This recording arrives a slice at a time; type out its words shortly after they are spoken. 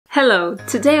Hello!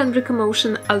 Today on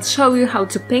BrickoMotion I'll show you how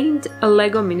to paint a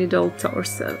Lego mini doll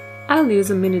torso. I'll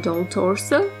use a mini doll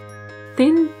torso,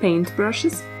 thin paint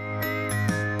brushes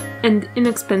and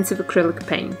inexpensive acrylic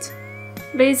paint.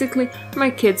 Basically, my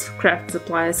kids' craft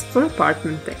supplies for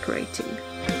apartment decorating.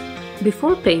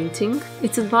 Before painting,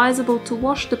 it's advisable to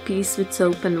wash the piece with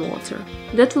soap and water.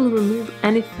 That will remove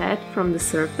any fat from the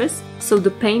surface, so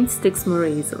the paint sticks more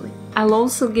easily. I'll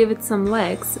also give it some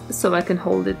legs so I can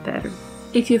hold it better.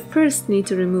 If you first need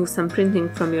to remove some printing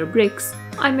from your bricks,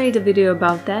 I made a video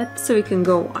about that, so you can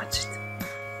go watch it.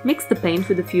 Mix the paint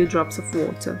with a few drops of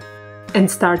water and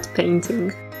start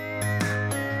painting.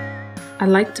 I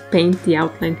like to paint the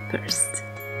outline first.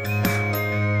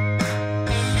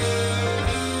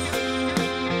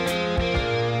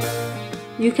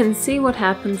 You can see what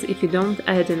happens if you don't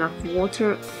add enough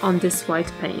water on this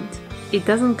white paint. It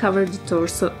doesn't cover the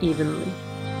torso evenly.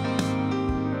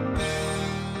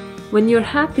 When you're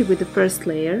happy with the first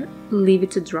layer, leave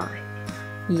it to dry.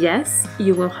 Yes,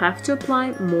 you will have to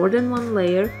apply more than one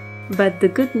layer, but the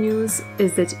good news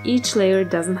is that each layer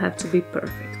doesn't have to be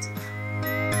perfect.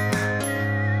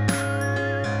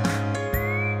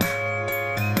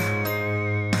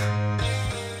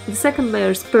 The second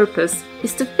layer's purpose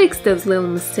is to fix those little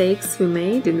mistakes we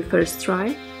made in the first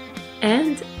try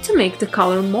and to make the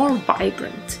color more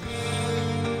vibrant.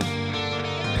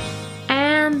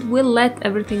 And we'll let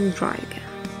everything dry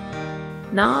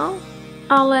again. Now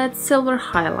I'll add silver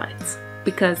highlights,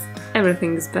 because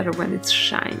everything is better when it's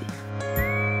shiny.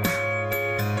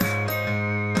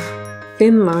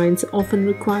 Thin lines often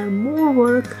require more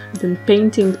work than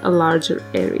painting a larger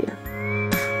area.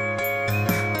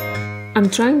 I'm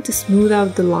trying to smooth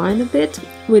out the line a bit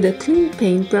with a clean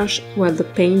paintbrush while the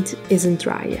paint isn't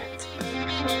dry yet.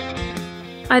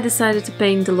 I decided to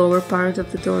paint the lower part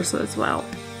of the torso as well.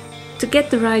 To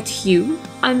get the right hue,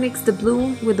 I mixed the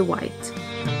blue with the white.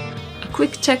 A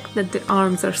quick check that the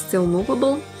arms are still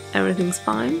movable, everything's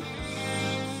fine.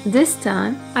 This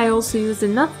time I also used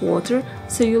enough water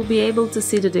so you'll be able to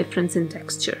see the difference in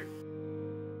texture.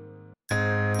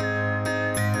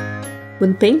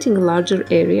 When painting a larger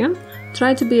area,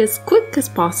 try to be as quick as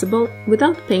possible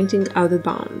without painting out of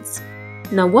bounds.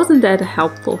 Now, wasn't that a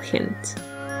helpful hint?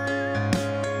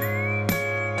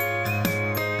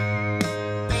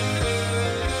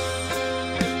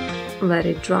 Let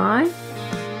it dry.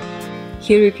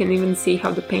 Here you can even see how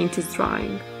the paint is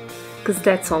drying, because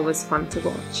that's always fun to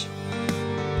watch.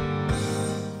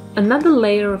 Another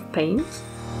layer of paint.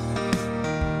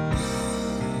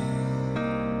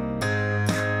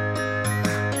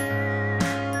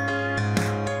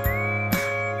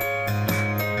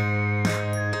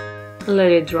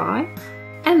 Let it dry,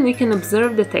 and we can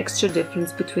observe the texture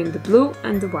difference between the blue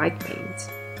and the white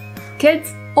paint.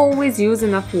 Kids, always use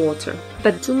enough water,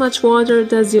 but too much water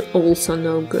does you also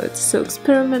no good, so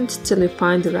experiment till you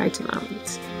find the right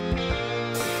amount.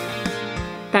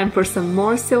 Time for some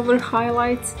more silver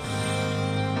highlights.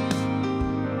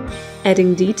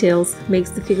 Adding details makes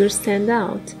the figure stand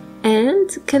out and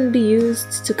can be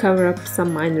used to cover up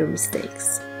some minor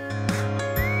mistakes.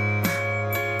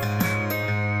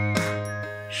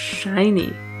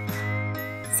 Shiny!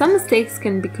 Some mistakes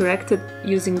can be corrected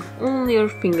using only your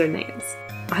fingernails.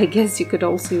 I guess you could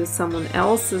also use someone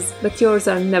else's, but yours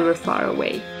are never far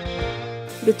away.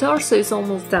 The torso is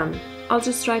almost done. I'll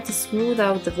just try to smooth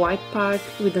out the white part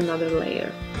with another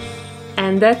layer.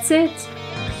 And that's it!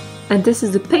 And this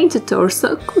is the painted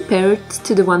torso compared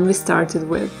to the one we started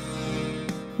with.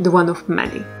 The one of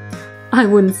many. I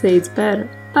wouldn't say it's better,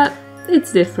 but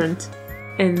it's different.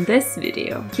 In this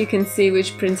video, you can see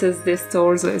which princess this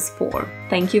torso is for.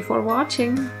 Thank you for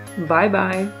watching. Bye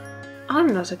bye. I'm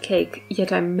not a cake,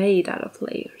 yet I'm made out of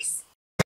layers.